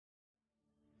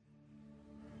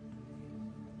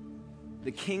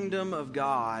The kingdom of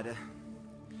God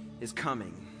is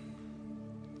coming.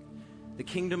 The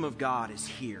kingdom of God is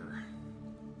here.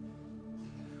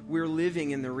 We're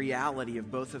living in the reality of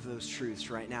both of those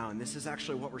truths right now, and this is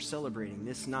actually what we're celebrating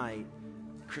this night,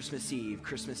 Christmas Eve,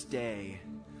 Christmas Day,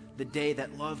 the day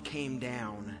that love came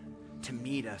down to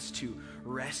meet us, to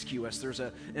rescue us. There's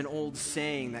an old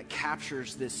saying that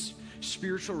captures this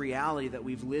spiritual reality that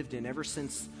we've lived in ever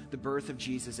since the birth of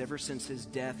Jesus, ever since his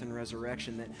death and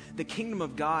resurrection, that the kingdom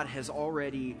of God has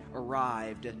already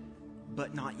arrived,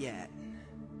 but not yet.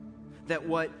 That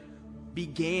what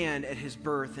began at his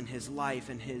birth and his life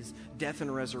and his death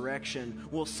and resurrection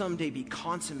will someday be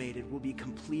consummated, will be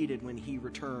completed when he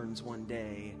returns one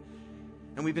day.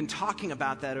 And we've been talking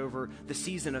about that over the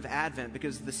season of Advent,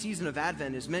 because the season of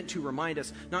Advent is meant to remind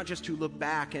us not just to look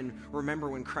back and remember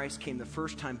when Christ came the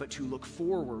first time, but to look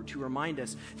forward, to remind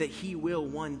us that he will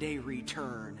one day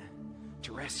return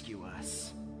to rescue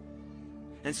us.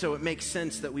 And so it makes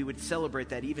sense that we would celebrate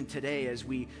that even today as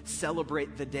we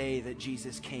celebrate the day that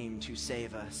Jesus came to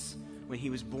save us, when he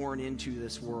was born into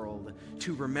this world,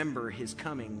 to remember his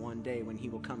coming one day when he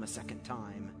will come a second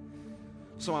time.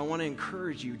 So I want to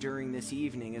encourage you during this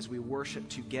evening as we worship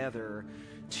together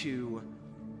to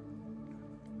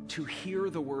hear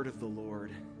the word of the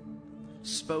Lord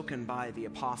spoken by the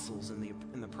apostles and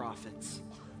the prophets.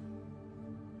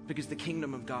 Because the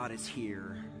kingdom of God is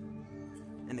here,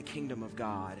 and the kingdom of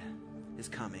God is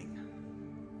coming.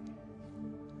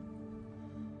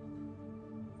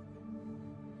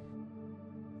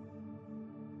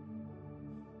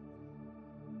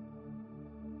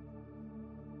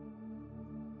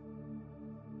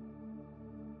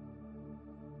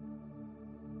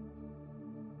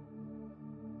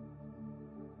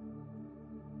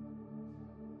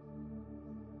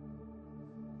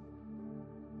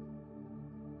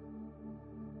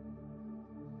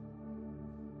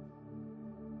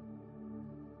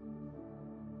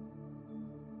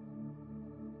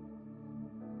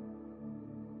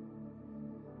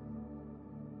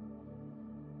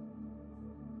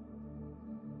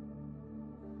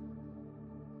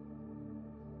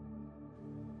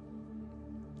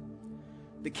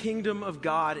 The kingdom of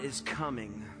God is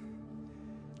coming.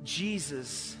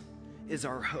 Jesus is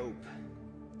our hope.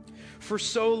 For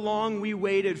so long we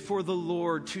waited for the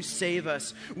Lord to save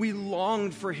us. We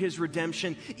longed for his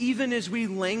redemption, even as we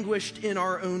languished in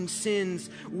our own sins,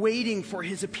 waiting for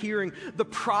his appearing. The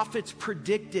prophets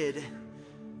predicted,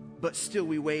 but still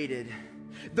we waited.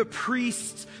 The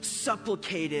priests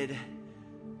supplicated,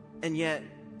 and yet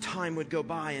time would go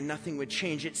by and nothing would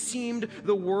change. It seemed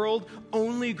the world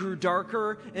only grew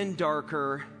darker and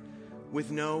darker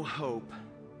with no hope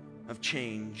of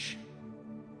change.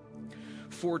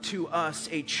 For to us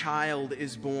a child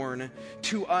is born,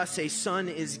 to us a son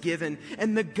is given,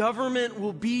 and the government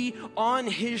will be on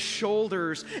his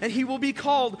shoulders, and he will be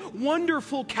called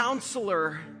Wonderful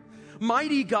Counselor,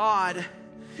 Mighty God,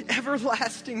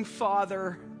 Everlasting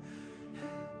Father,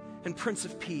 and Prince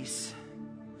of Peace.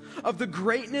 Of the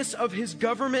greatness of his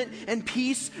government and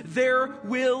peace, there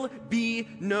will be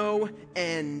no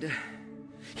end.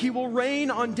 He will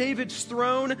reign on David's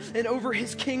throne and over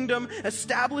his kingdom,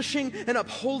 establishing and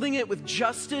upholding it with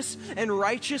justice and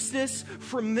righteousness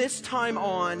from this time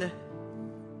on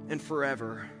and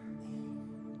forever.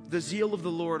 The zeal of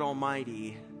the Lord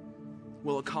Almighty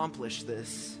will accomplish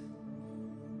this,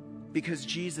 because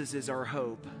Jesus is our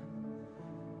hope.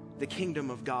 The kingdom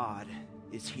of God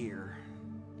is here.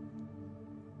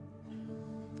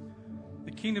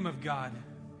 The kingdom of God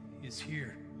is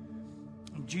here.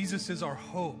 And Jesus is our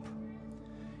hope.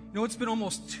 You know, it's been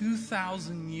almost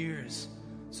 2,000 years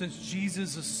since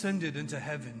Jesus ascended into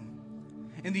heaven.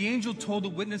 And the angel told the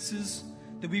witnesses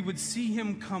that we would see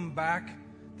him come back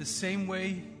the same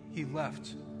way he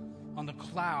left, on the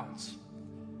clouds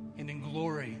and in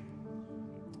glory.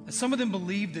 And some of them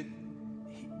believed that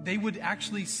they would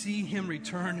actually see him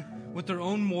return with their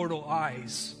own mortal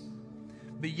eyes.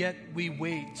 But yet we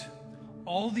wait.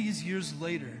 All these years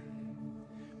later,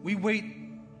 we wait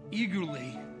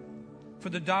eagerly for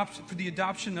the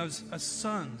adoption of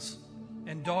sons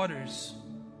and daughters,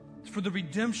 for the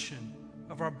redemption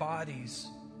of our bodies.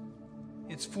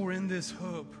 It's for in this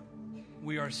hope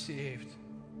we are saved.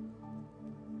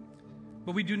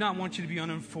 But we do not want you to be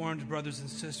uninformed, brothers and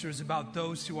sisters, about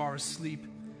those who are asleep,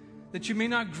 that you may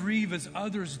not grieve as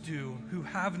others do who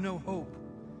have no hope.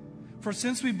 For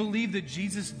since we believe that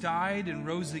Jesus died and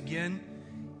rose again,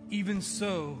 even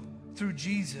so, through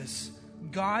Jesus,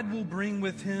 God will bring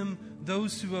with him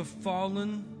those who have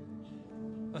fallen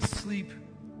asleep.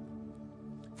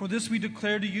 For this we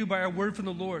declare to you by our word from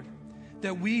the Lord,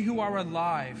 that we who are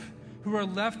alive, who are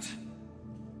left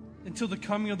until the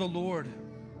coming of the Lord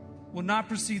will not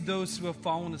precede those who have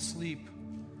fallen asleep.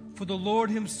 For the Lord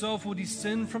himself will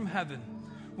descend from heaven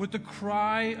with the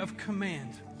cry of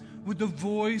command, with the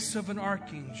voice of an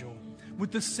archangel,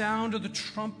 with the sound of the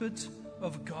trumpet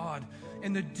of God,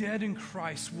 and the dead in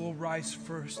Christ will rise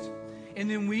first. And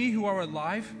then we who are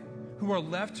alive, who are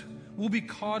left, will be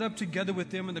caught up together with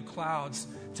them in the clouds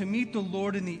to meet the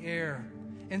Lord in the air.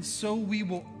 And so we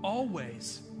will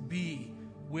always be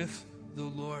with the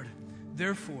Lord.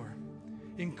 Therefore,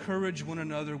 encourage one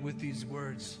another with these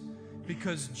words,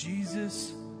 because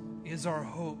Jesus is our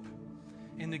hope,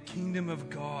 and the kingdom of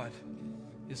God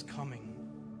is coming.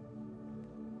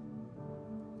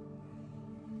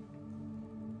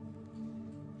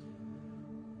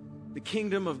 The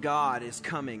kingdom of God is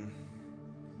coming.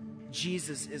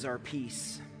 Jesus is our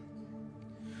peace.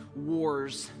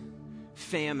 Wars,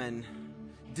 famine,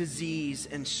 disease,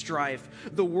 and strife.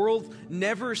 The world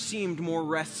never seemed more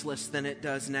restless than it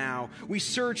does now. We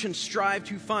search and strive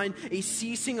to find a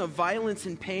ceasing of violence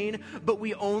and pain, but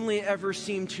we only ever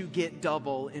seem to get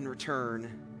double in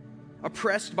return.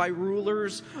 Oppressed by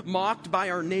rulers, mocked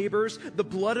by our neighbors, the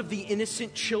blood of the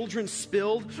innocent children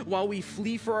spilled while we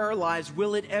flee for our lives.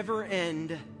 Will it ever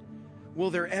end? Will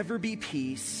there ever be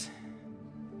peace?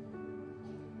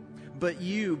 But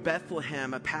you,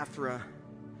 Bethlehem Ephrathah,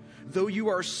 though you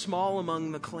are small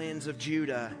among the clans of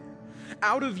Judah,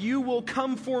 out of you will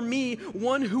come for me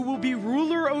one who will be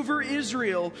ruler over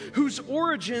Israel, whose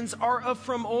origins are of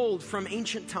from old, from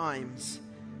ancient times.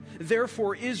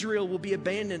 Therefore, Israel will be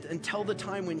abandoned until the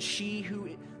time when she who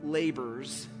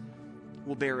labors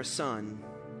will bear a son.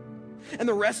 And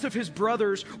the rest of his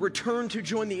brothers return to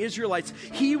join the Israelites.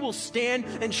 He will stand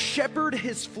and shepherd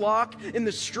his flock in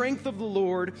the strength of the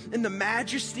Lord, in the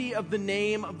majesty of the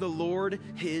name of the Lord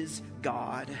his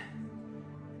God.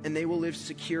 And they will live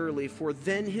securely, for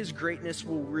then his greatness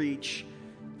will reach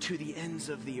to the ends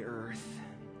of the earth,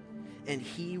 and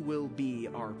he will be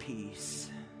our peace.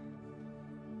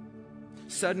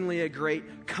 Suddenly a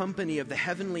great company of the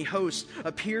heavenly host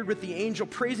appeared with the angel,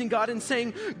 praising God and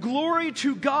saying, "Glory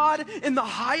to God in the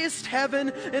highest heaven,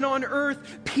 and on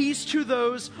earth peace to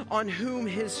those on whom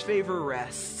his favor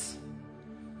rests."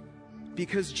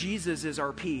 Because Jesus is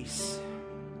our peace,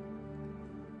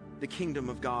 the kingdom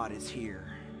of God is here.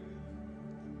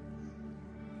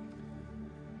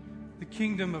 The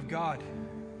kingdom of God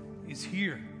is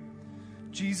here.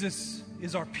 Jesus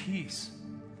is our peace.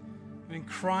 In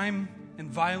crime and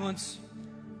violence,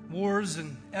 wars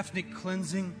and ethnic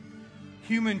cleansing,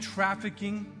 human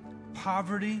trafficking,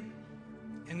 poverty,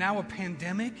 and now a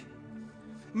pandemic.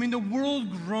 The world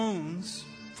groans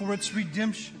for its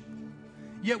redemption.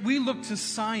 Yet we look to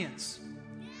science,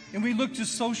 and we look to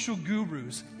social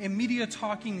gurus and media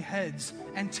talking heads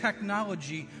and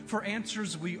technology for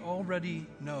answers we already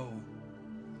know.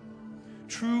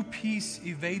 True peace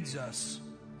evades us,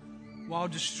 while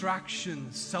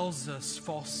distraction sells us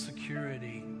false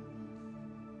security.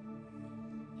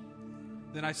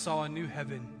 Then I saw a new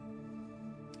heaven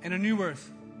and a new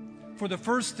earth. For the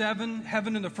first heaven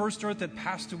and the first earth had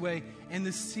passed away, and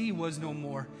the sea was no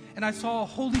more. And I saw a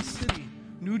holy city,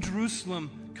 New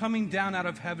Jerusalem, coming down out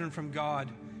of heaven from God,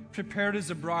 prepared as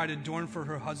a bride adorned for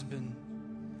her husband.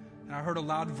 And I heard a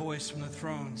loud voice from the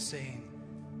throne saying,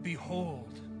 "Behold,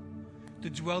 the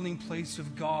dwelling place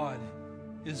of God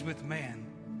is with man.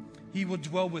 He will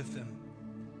dwell with them.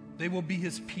 They will be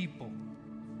his people.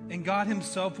 And God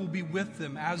himself will be with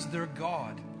them as their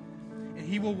God. And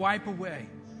he will wipe away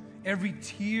every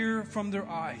tear from their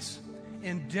eyes.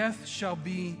 And death shall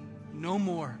be no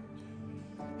more.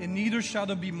 And neither shall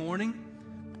there be mourning,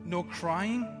 nor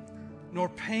crying, nor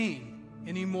pain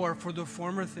anymore, for the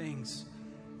former things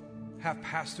have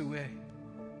passed away."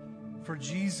 For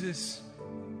Jesus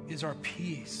is our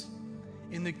peace,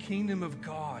 and the kingdom of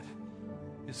God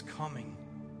is coming.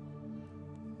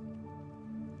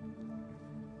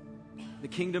 The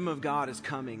kingdom of God is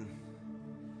coming.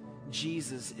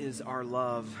 Jesus is our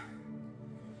love.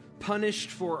 Punished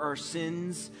for our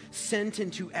sins, sent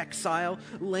into exile,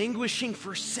 languishing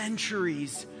for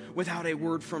centuries without a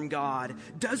word from God.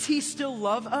 Does he still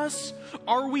love us?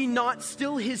 Are we not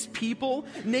still his people?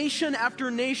 Nation after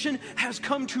nation has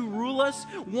come to rule us,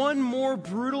 one more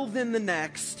brutal than the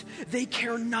next. They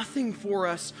care nothing for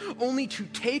us, only to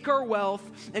take our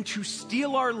wealth and to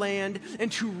steal our land and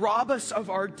to rob us of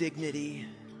our dignity.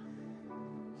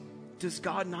 Does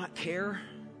God not care?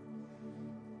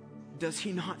 Does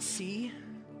he not see?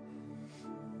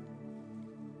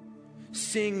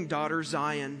 Sing, daughter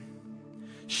Zion.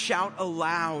 Shout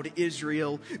aloud,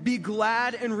 Israel. Be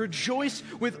glad and rejoice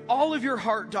with all of your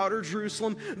heart, daughter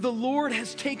Jerusalem. The Lord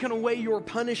has taken away your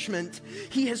punishment.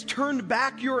 He has turned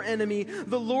back your enemy.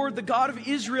 The Lord, the God of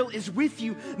Israel, is with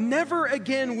you. Never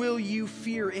again will you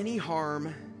fear any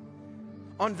harm.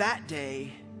 On that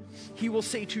day, he will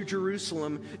say to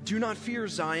Jerusalem, do not fear,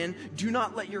 Zion. Do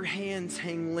not let your hands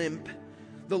hang limp.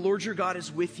 The Lord your God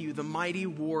is with you, the mighty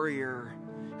warrior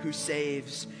who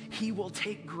saves. He will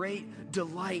take great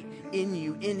delight in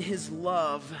you, in his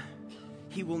love.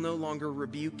 He will no longer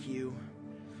rebuke you,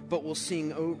 but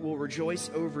will rejoice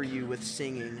over you with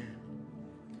singing.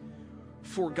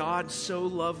 For God so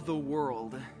loved the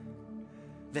world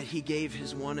that he gave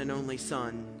his one and only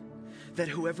Son, that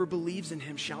whoever believes in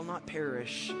him shall not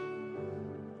perish,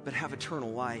 but have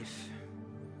eternal life.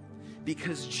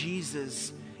 Because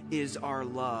Jesus is our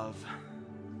love,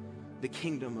 the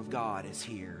kingdom of God is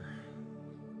here.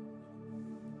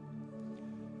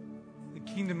 The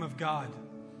kingdom of God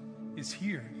is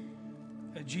here.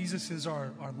 Jesus is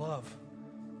our love.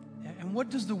 And what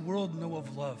does the world know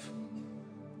of love?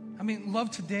 I mean,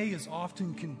 love today is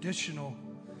often conditional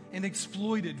and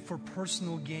exploited for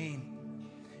personal gain.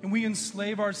 And we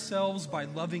enslave ourselves by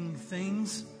loving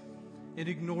things and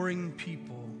ignoring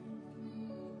people.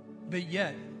 But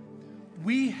yet,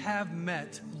 we have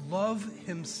met love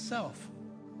himself.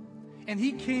 And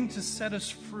he came to set us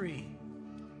free.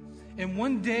 And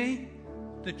one day,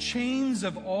 the chains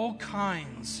of all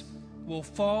kinds will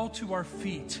fall to our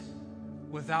feet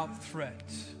without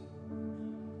threat.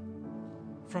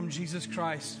 From Jesus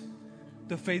Christ,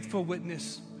 the faithful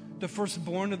witness, the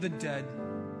firstborn of the dead,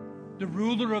 the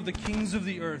ruler of the kings of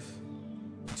the earth,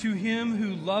 to him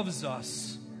who loves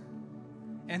us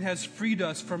and has freed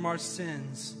us from our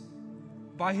sins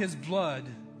by his blood,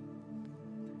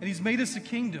 and he's made us a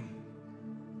kingdom.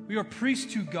 We are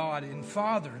priests to God and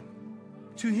Father.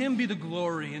 To him be the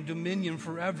glory and dominion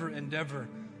forever and ever.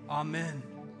 Amen.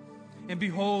 And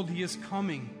behold, he is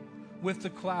coming with the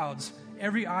clouds.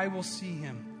 Every eye will see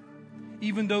him,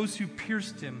 even those who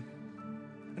pierced him.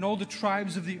 And all the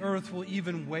tribes of the earth will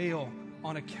even wail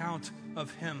on account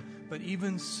of him. But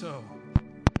even so,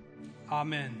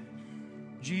 amen.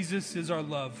 Jesus is our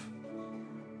love.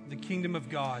 The kingdom of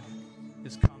God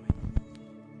is coming.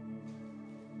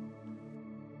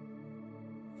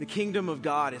 The kingdom of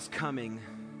God is coming.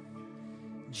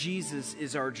 Jesus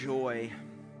is our joy.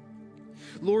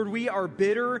 Lord, we are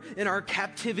bitter in our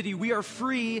captivity. We are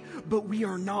free, but we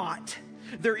are not.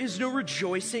 There is no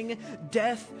rejoicing.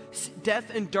 Death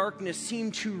and darkness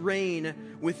seem to reign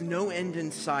with no end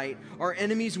in sight. Our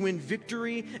enemies win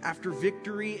victory after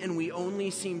victory, and we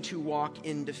only seem to walk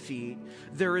in defeat.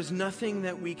 There is nothing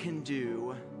that we can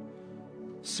do,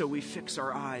 so we fix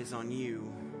our eyes on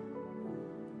you.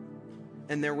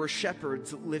 And there were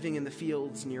shepherds living in the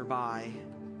fields nearby,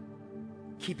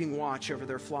 keeping watch over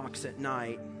their flocks at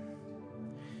night.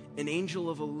 An angel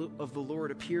of the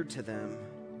Lord appeared to them,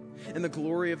 and the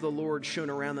glory of the Lord shone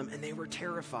around them, and they were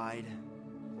terrified.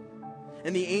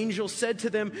 And the angel said to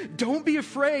them, "Don't be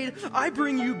afraid. I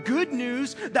bring you good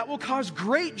news that will cause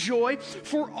great joy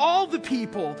for all the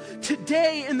people.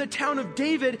 Today in the town of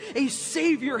David, a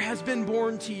Savior has been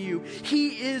born to you.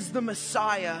 He is the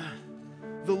Messiah,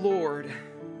 the Lord.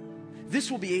 This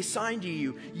will be a sign to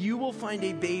you. You will find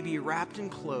a baby wrapped in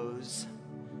clothes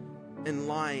and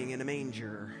lying in a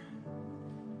manger."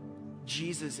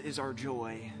 Jesus is our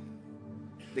joy.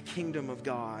 The kingdom of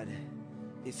God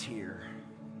is here.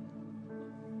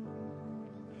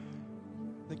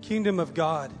 The kingdom of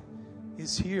God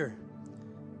is here.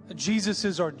 Jesus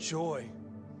is our joy.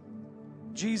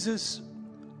 Jesus,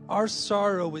 our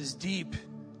sorrow is deep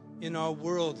in our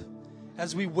world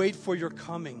as we wait for your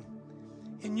coming.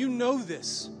 And you know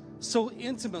this so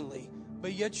intimately,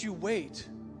 but yet you wait.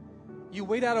 You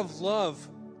wait out of love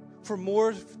for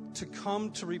more to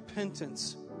come to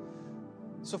repentance.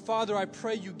 So, Father, I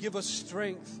pray you give us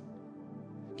strength.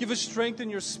 Give us strength in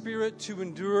your spirit to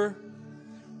endure.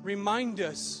 Remind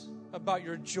us about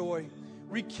your joy.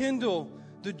 Rekindle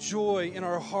the joy in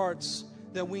our hearts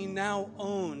that we now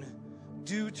own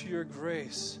due to your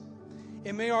grace.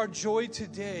 And may our joy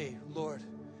today, Lord,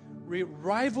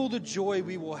 rival the joy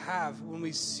we will have when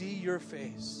we see your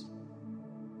face.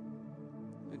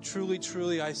 And truly,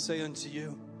 truly, I say unto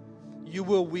you, you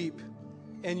will weep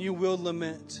and you will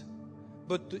lament,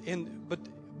 but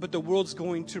the world's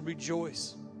going to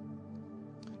rejoice.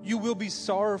 You will be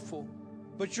sorrowful,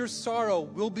 but your sorrow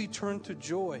will be turned to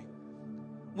joy.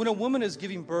 When a woman is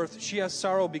giving birth, she has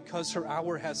sorrow because her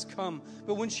hour has come.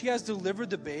 But when she has delivered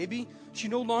the baby, she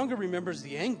no longer remembers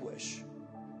the anguish.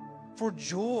 For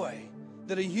joy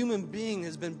that a human being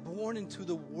has been born into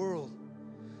the world.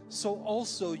 so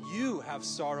also you have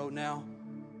sorrow now.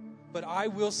 But I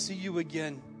will see you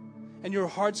again, and your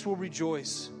hearts will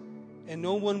rejoice, and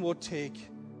no one will take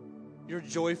your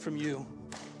joy from you.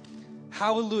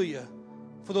 Hallelujah!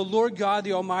 For the Lord God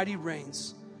the Almighty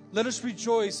reigns. Let us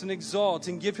rejoice and exalt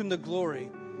and give him the glory.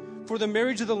 For the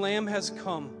marriage of the Lamb has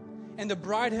come, and the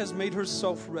bride has made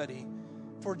herself ready.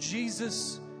 For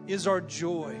Jesus is our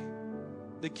joy.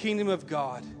 The kingdom of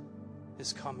God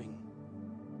is coming.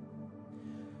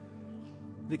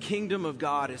 The kingdom of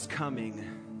God is coming.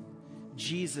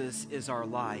 Jesus is our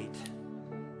light.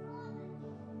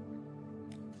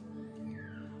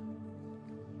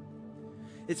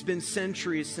 It's been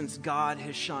centuries since God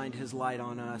has shined his light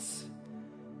on us.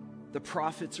 The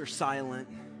prophets are silent.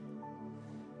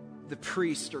 The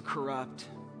priests are corrupt.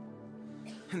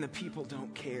 And the people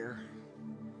don't care.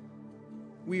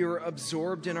 We are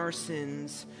absorbed in our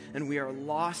sins, and we are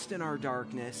lost in our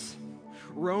darkness.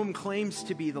 Rome claims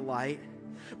to be the light,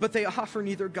 but they offer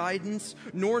neither guidance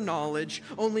nor knowledge,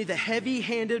 only the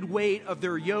heavy-handed weight of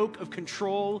their yoke of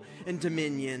control and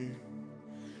dominion.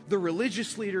 The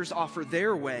religious leaders offer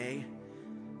their way,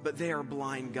 but they are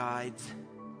blind guides,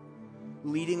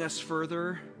 leading us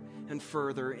further and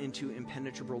further into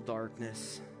impenetrable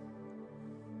darkness.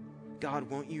 God,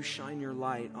 won't you shine your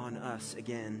light on us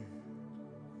again?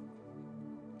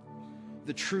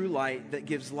 The true light that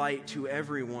gives light to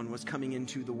everyone was coming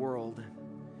into the world.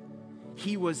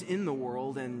 He was in the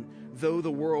world, and though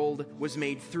the world was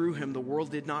made through him, the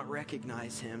world did not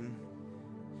recognize him.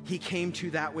 He came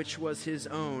to that which was his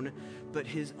own, but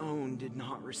his own did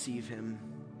not receive him.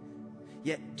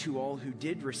 Yet to all who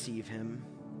did receive him,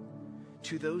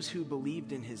 to those who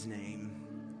believed in his name,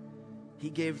 he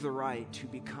gave the right to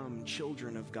become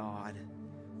children of God.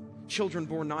 Children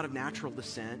born not of natural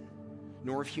descent,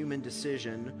 nor of human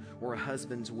decision or a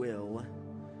husband's will,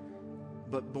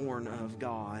 but born of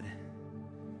God.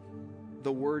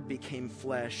 The Word became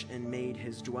flesh and made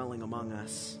his dwelling among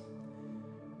us.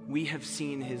 We have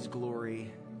seen his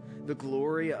glory, the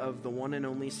glory of the one and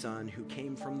only Son who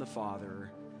came from the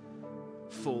Father,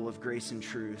 full of grace and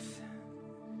truth.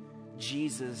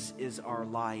 Jesus is our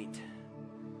light.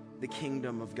 The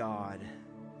kingdom of God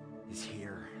is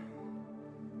here.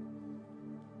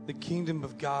 The kingdom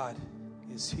of God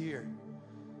is here.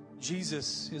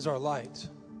 Jesus is our light.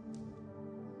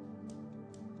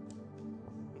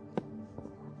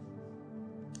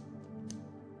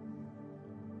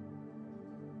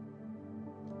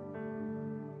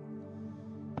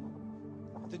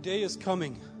 The day is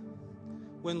coming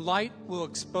when light will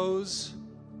expose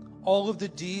all of the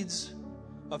deeds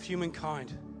of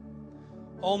humankind.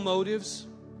 All motives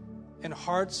and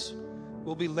hearts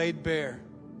will be laid bare.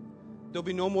 There'll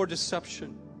be no more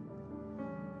deception,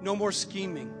 no more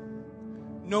scheming,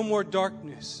 no more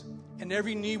darkness, and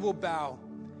every knee will bow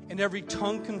and every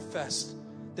tongue confess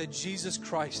that Jesus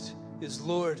Christ is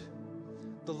Lord,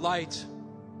 the light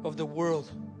of the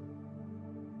world.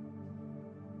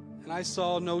 And I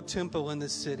saw no temple in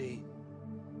this city,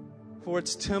 for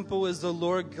its temple is the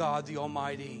Lord God the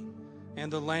Almighty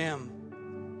and the Lamb.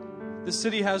 The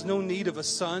city has no need of a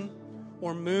sun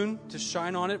or moon to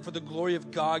shine on it, for the glory of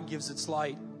God gives its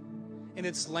light, and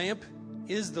its lamp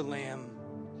is the Lamb.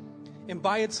 And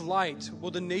by its light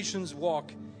will the nations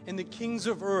walk, and the kings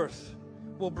of earth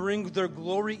will bring their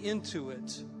glory into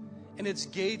it. And its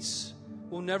gates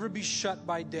will never be shut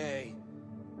by day,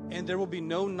 and there will be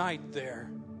no night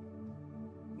there.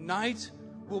 Night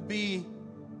will be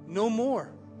no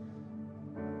more.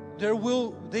 They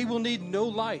will need no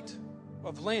light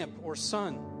of lamp or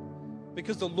sun,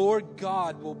 because the Lord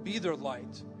God will be their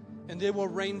light, and they will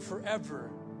reign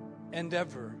forever and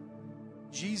ever.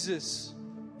 Jesus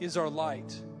is our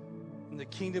light, and the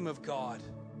kingdom of God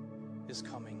is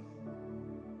coming.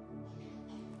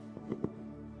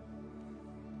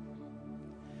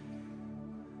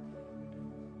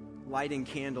 Lighting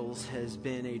candles has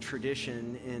been a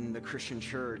tradition in the Christian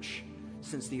church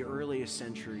since the earliest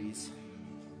centuries.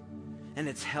 And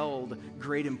it's held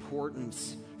great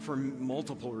importance for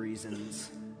multiple reasons.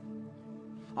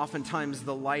 Oftentimes,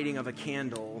 the lighting of a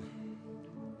candle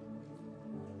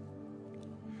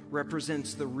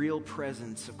represents the real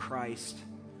presence of Christ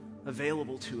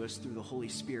available to us through the Holy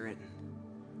Spirit,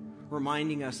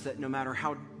 reminding us that no matter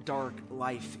how dark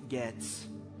life gets,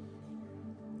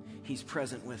 he's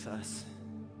present with us.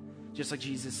 Just like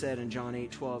Jesus said in John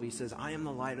 8:12, he says, I am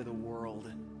the light of the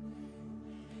world.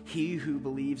 He who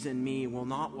believes in me will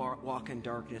not walk in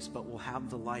darkness, but will have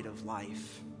the light of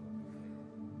life.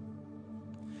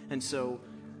 And so,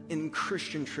 in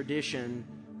Christian tradition,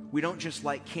 We don't just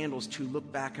light candles to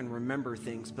look back and remember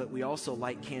things, but we also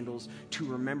light candles to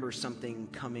remember something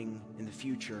coming in the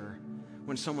future.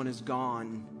 When someone is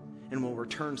gone and will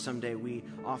return someday, we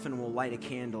often will light a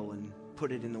candle and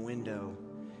put it in the window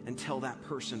until that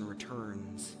person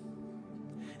returns.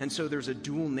 And so there's a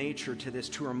dual nature to this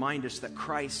to remind us that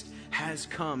Christ has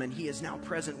come and he is now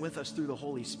present with us through the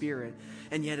Holy Spirit.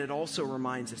 And yet it also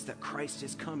reminds us that Christ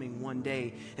is coming one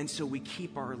day. And so we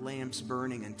keep our lamps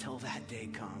burning until that day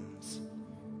comes.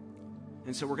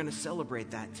 And so we're going to celebrate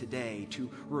that today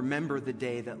to remember the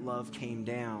day that love came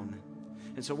down.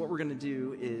 And so what we're going to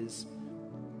do is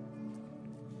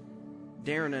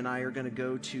Darren and I are going to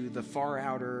go to the far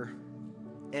outer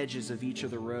edges of each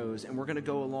of the rows, and we're going to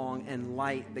go along and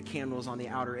light the candles on the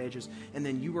outer edges, and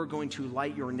then you are going to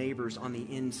light your neighbors on the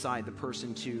inside, the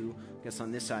person to, I guess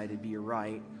on this side it'd be your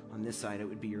right, on this side it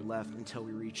would be your left, until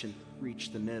we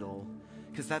reach the middle.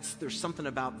 Because there's something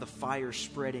about the fire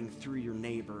spreading through your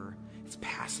neighbor. It's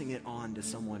passing it on to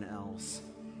someone else.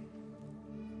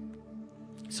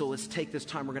 So let's take this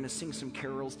time. We're going to sing some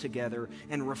carols together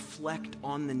and reflect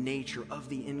on the nature of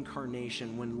the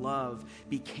incarnation when love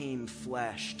became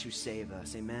flesh to save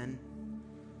us. Amen?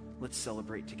 Let's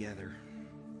celebrate together.